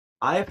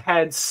I've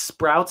had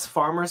Sprouts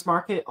Farmers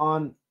Market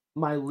on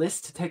my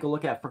list to take a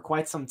look at for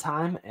quite some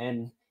time,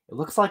 and it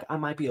looks like I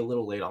might be a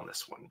little late on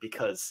this one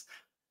because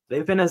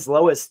they've been as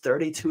low as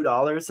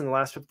 $32 in the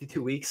last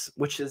 52 weeks,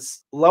 which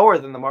is lower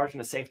than the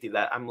margin of safety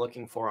that I'm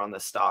looking for on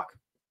this stock.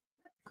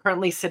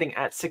 Currently sitting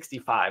at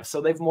 65,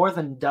 so they've more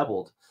than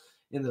doubled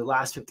in the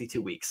last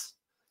 52 weeks.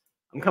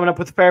 I'm coming up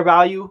with fair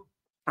value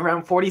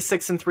around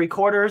 46 and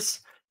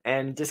 3/4,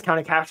 and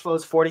discounted cash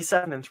flows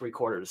 47 and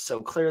 3/4.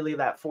 So clearly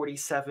that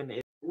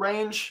 47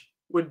 range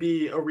would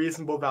be a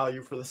reasonable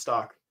value for the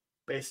stock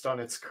based on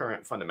its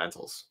current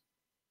fundamentals.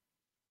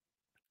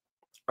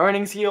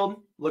 Earnings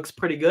yield looks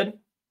pretty good.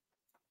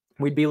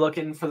 We'd be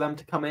looking for them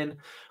to come in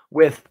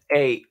with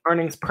a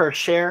earnings per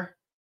share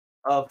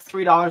of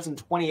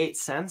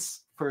 $3.28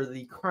 for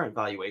the current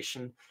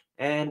valuation.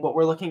 And what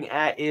we're looking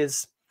at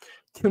is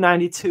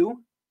 $2.92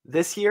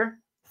 this year,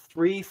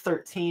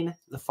 $3.13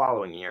 the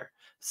following year.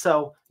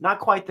 So not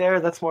quite there.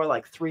 That's more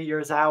like 3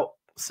 years out.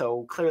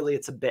 So clearly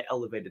it's a bit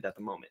elevated at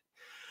the moment.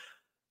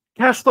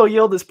 Cash flow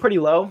yield is pretty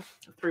low,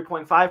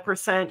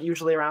 3.5%,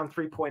 usually around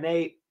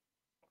 3.8.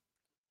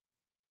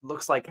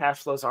 Looks like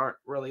cash flows aren't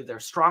really their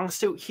strong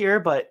suit here,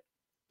 but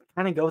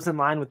kind of goes in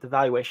line with the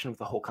valuation of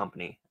the whole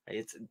company.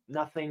 It's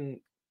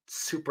nothing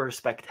super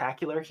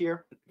spectacular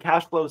here.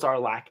 Cash flows are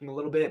lacking a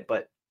little bit,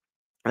 but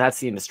that's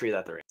the industry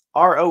that they're in.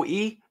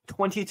 ROE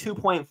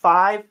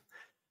 22.5.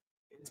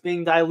 It's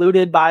being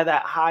diluted by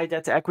that high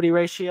debt to equity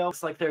ratio.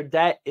 Looks like their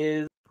debt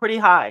is pretty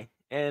high,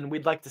 and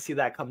we'd like to see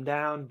that come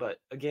down. But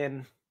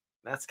again,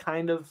 that's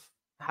kind of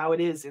how it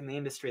is in the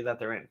industry that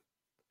they're in.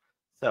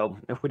 So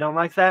if we don't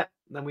like that,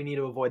 then we need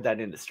to avoid that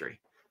industry.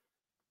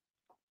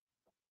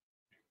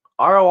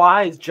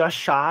 ROI is just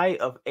shy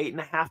of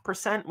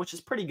 8.5%, which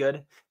is pretty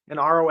good. And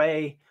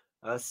ROA,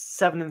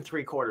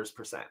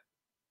 7.75%.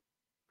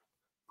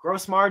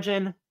 Gross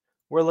margin,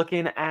 we're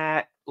looking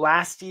at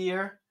last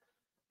year,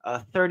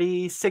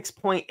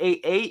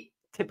 36.88,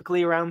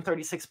 typically around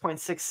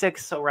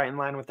 36.66, so right in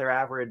line with their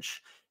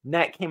average.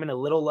 Net came in a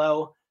little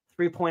low,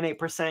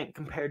 3.8%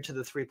 compared to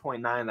the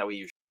 3.9 that we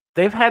usually.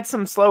 They've had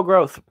some slow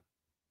growth.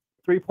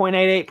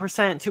 3.88%,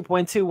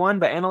 2.21,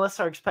 but analysts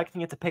are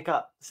expecting it to pick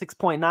up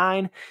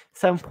 6.9,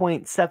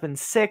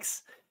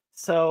 7.76.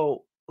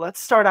 So let's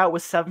start out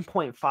with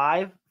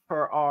 7.5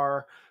 for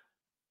our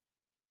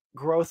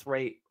growth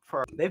rate.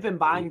 They've been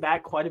buying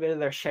back quite a bit of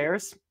their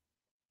shares,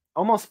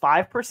 almost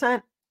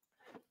 5%,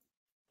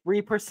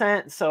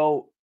 3%.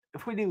 So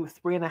if we do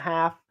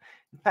 3.5,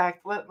 in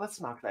fact, let's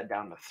knock that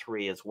down to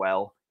 3 as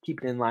well.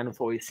 Keep it in line with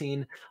what we've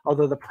seen.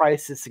 Although the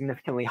price is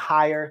significantly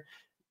higher,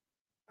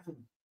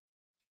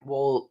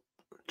 we'll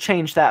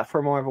change that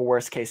for more of a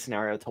worst case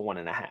scenario to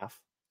 1.5.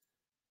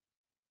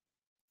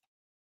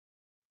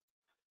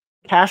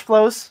 Cash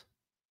flows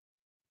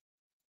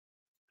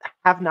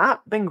have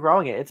not been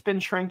growing it. It's been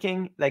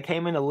shrinking. They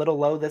came in a little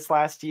low this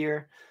last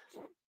year.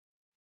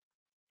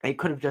 It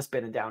could have just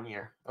been a down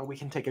year. We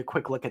can take a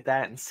quick look at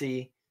that and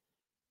see.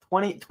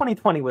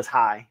 2020 was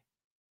high.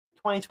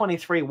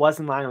 2023 was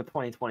in line with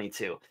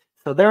 2022.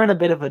 So they're in a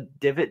bit of a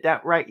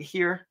divot right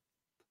here.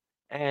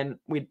 And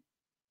we'd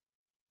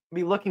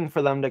be looking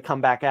for them to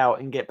come back out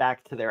and get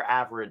back to their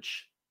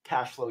average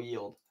cash flow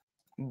yield.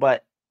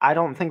 But I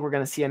don't think we're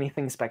going to see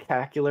anything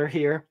spectacular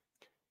here.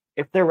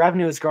 If their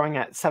revenue is growing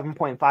at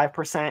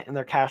 7.5% and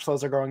their cash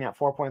flows are growing at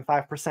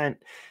 4.5%,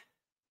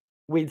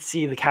 we'd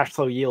see the cash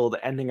flow yield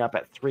ending up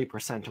at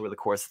 3% over the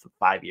course of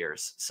 5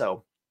 years.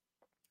 So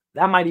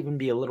that might even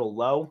be a little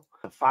low.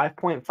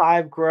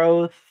 5.5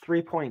 growth,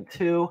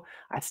 3.2.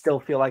 I still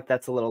feel like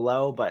that's a little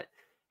low, but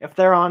if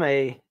they're on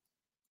a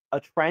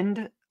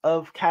trend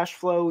of cash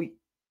flow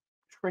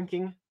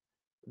shrinking,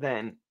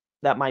 then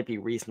that might be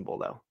reasonable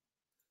though.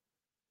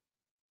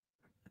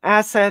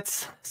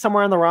 Assets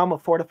somewhere in the realm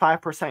of 4 to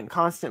 5%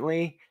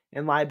 constantly,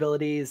 and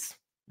liabilities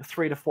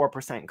 3 to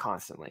 4%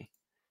 constantly.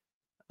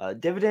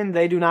 Dividend,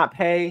 they do not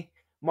pay.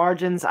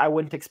 Margins, I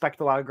wouldn't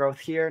expect a lot of growth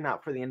here,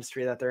 not for the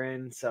industry that they're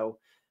in. So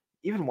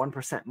even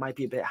 1% might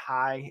be a bit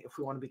high if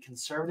we want to be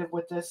conservative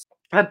with this.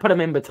 I'd put them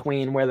in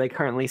between where they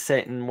currently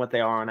sit and what they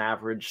are on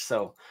average.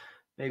 So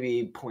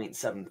maybe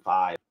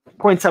 0.75.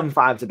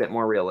 0.75 is a bit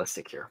more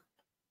realistic here.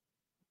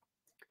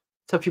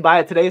 So if you buy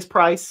at today's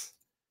price,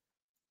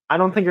 I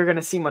don't think you're going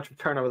to see much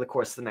return over the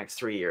course of the next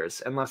 3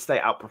 years unless they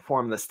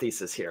outperform this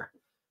thesis here.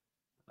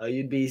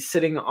 You'd be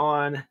sitting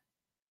on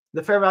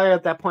the fair value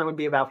at that point would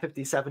be about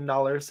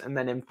 $57, and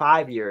then in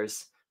 5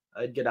 years,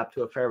 it'd get up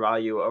to a fair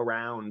value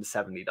around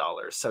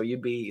 $70. So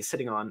you'd be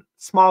sitting on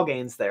small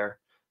gains there,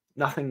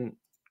 nothing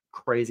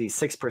crazy.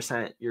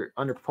 6%, you're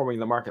underperforming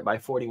the market by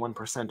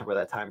 41% over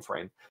that time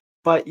frame.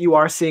 But you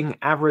are seeing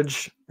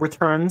average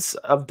returns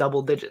of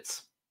double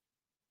digits.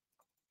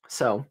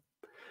 So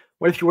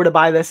what if you were to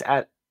buy this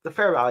at the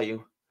fair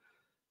value?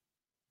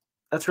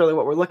 That's really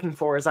what we're looking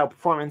for, is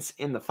outperformance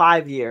in the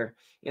 5-year.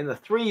 In the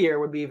 3-year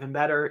would be even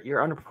better.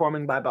 You're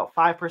underperforming by about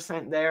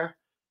 5% there.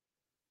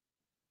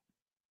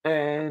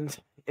 And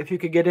if you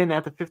could get in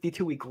at the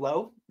 52-week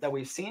low that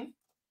we've seen,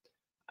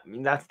 I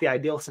mean, that's the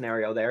ideal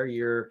scenario there.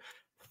 You're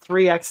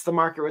 3x the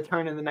market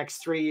return in the next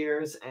 3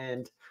 years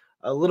and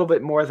a little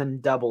bit more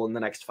than double in the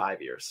next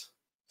 5 years.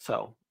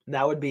 So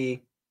that would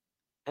be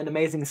an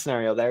amazing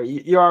scenario there.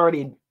 You're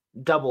already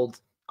doubled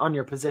on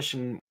your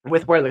position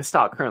with where the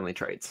stock currently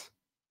trades.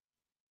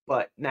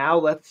 But now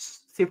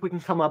let's see if we can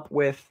come up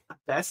with a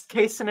best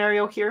case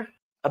scenario here.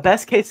 A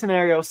best case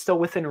scenario still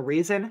within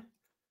reason.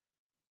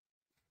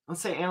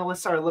 Let's say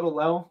analysts are a little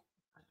low.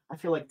 I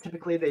feel like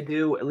typically they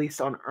do, at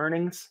least on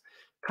earnings,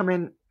 come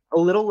in a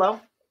little low.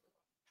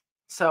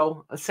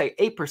 So let's say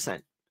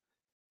 8%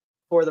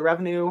 for the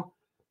revenue.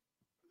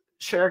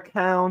 Share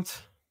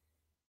count,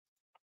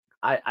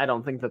 I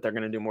don't think that they're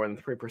going to do more than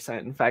 3%.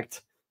 In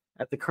fact,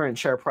 at the current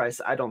share price,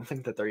 I don't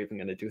think that they're even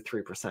going to do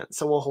 3%.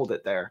 So we'll hold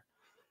it there.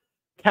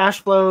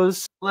 Cash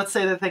flows, let's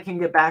say that they can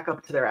get back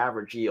up to their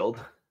average yield.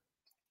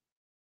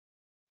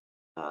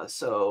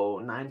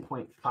 So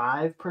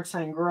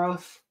 9.5%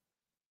 growth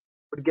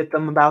would get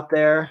them about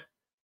there.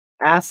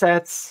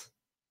 Assets,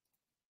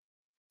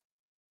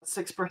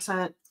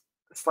 6%,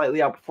 slightly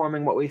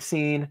outperforming what we've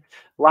seen.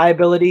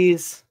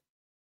 Liabilities,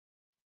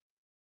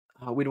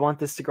 we'd want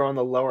this to grow on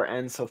the lower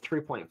end, so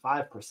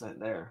 3.5%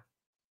 there.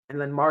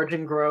 And then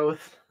margin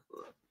growth,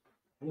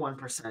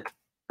 1%.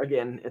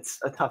 Again, it's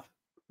a tough,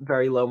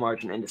 very low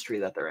margin industry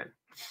that they're in.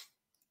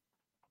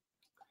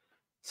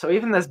 So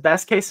even this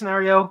best case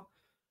scenario,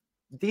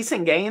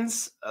 decent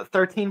gains,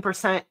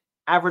 13%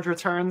 average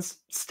returns,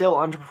 still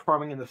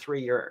underperforming in the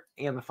 3-year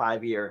and the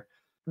 5-year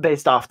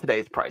based off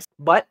today's price,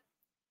 but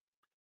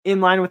in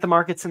line with the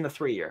markets in the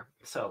 3-year.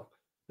 So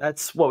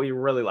that's what we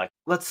really like.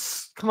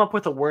 Let's come up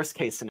with a worst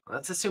case scenario.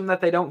 Let's assume that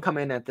they don't come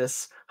in at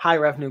this high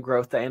revenue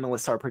growth that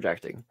analysts are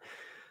projecting.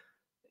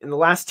 In the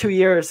last 2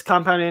 years,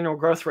 compound annual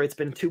growth rate's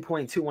been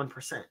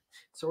 2.21%.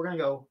 So we're going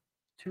to go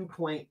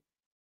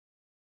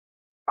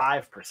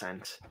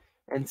 2.5%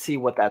 and see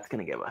what that's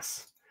going to give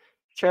us.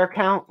 Share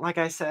count, like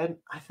I said,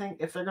 I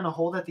think if they're going to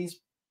hold at these,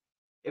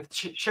 if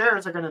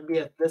shares are going to be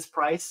at this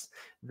price,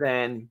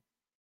 then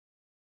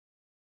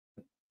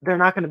they're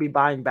not going to be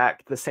buying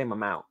back the same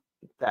amount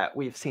that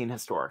we've seen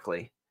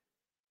historically.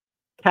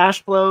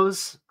 Cash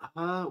flows,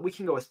 we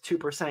can go with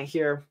 2%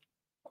 here.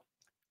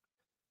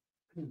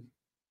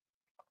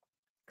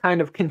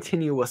 Kind of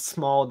continue a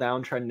small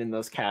downtrend in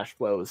those cash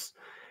flows.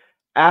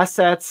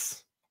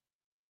 Assets,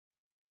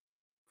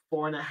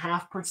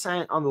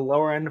 4.5% on the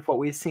lower end of what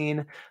we've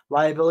seen.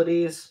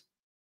 Liabilities,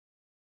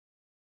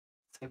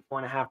 say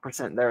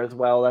 4.5% there as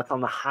well. That's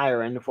on the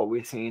higher end of what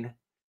we've seen.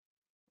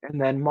 And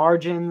then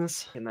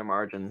margins, in their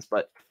margins,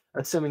 but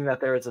assuming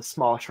that there is a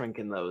small shrink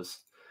in those,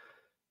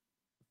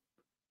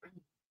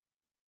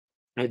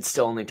 it'd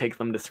still only take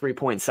them to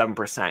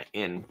 3.7%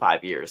 in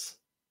 5 years.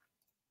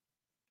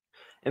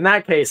 In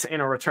that case,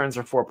 annual returns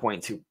are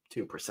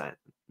 4.22%.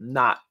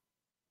 Not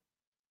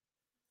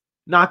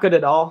good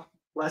at all.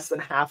 Less than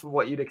half of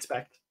what you'd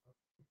expect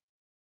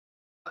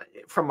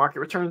from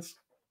market returns.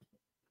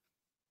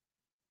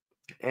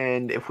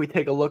 And if we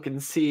take a look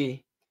and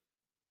see,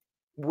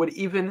 would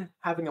even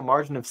having a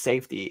margin of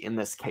safety in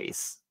this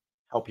case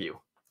help you?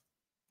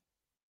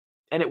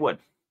 And it would.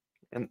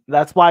 And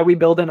that's why we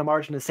build in a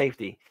margin of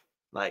safety.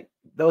 Like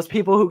those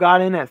people who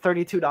got in at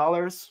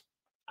 $32,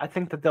 I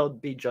think that they'll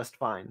be just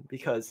fine,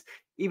 because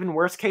even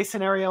worst case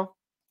scenario,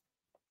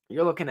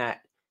 you're looking at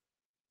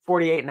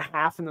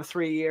 48.5 in the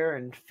 3-year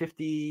and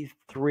 52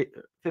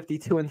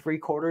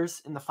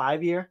 3/4 in the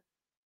 5-year.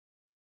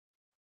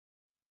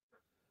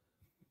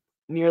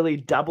 Nearly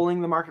doubling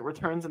the market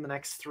returns in the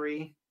next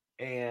 3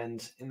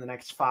 and in the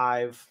next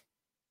 5,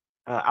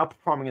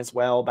 outperforming as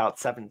well about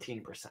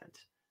 17%.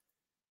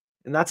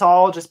 And that's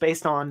all just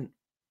based on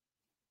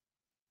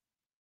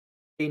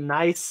a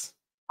nice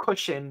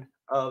cushion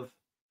of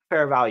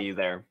fair value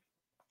there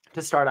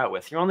to start out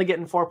with. You're only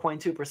getting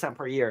 4.2%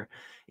 per year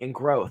in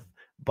growth,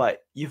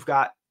 but you've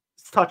got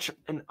such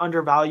an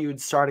undervalued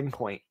starting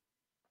point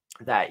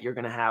that you're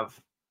going to have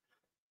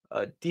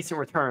decent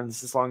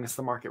returns as long as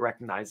the market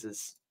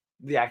recognizes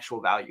the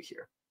actual value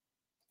here.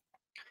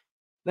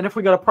 Then if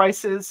we go to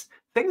prices,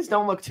 things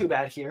don't look too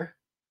bad here.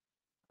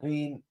 I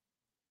mean,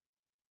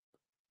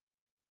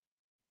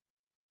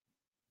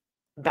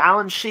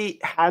 balance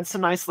sheet had some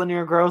nice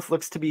linear growth,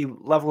 looks to be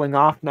leveling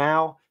off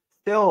now.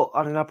 Still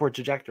on an upward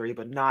trajectory,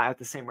 but not at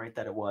the same rate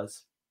that it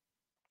was.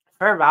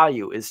 Fair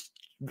value is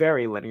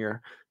very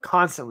linear,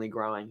 constantly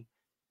growing.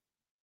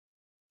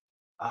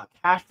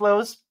 Cash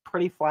flows,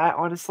 pretty flat,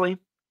 honestly.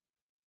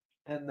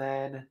 And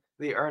then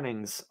the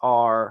earnings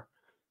are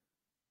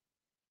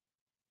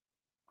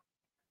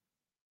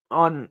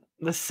on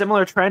the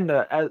similar trend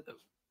on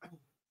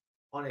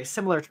a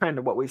similar trend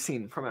to what we've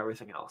seen from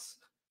everything else.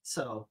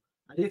 So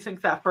I do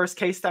think that first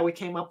case that we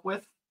came up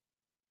with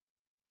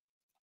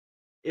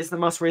is the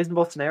most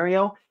reasonable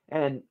scenario,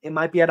 and it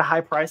might be at a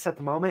high price at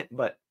the moment,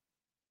 but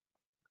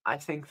I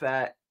think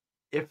that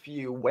if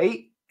you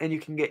wait and you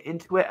can get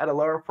into it at a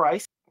lower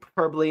price,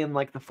 preferably in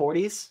like the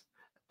 40s,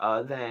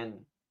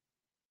 then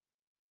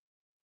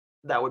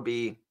that would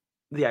be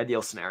the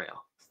ideal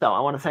scenario. So I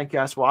want to thank you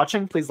guys for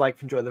watching. Please like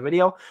and enjoy the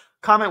video.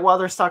 Comment what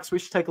other stocks we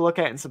should take a look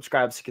at, and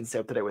subscribe so you can stay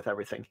up to date with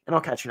everything. And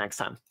I'll catch you next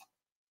time.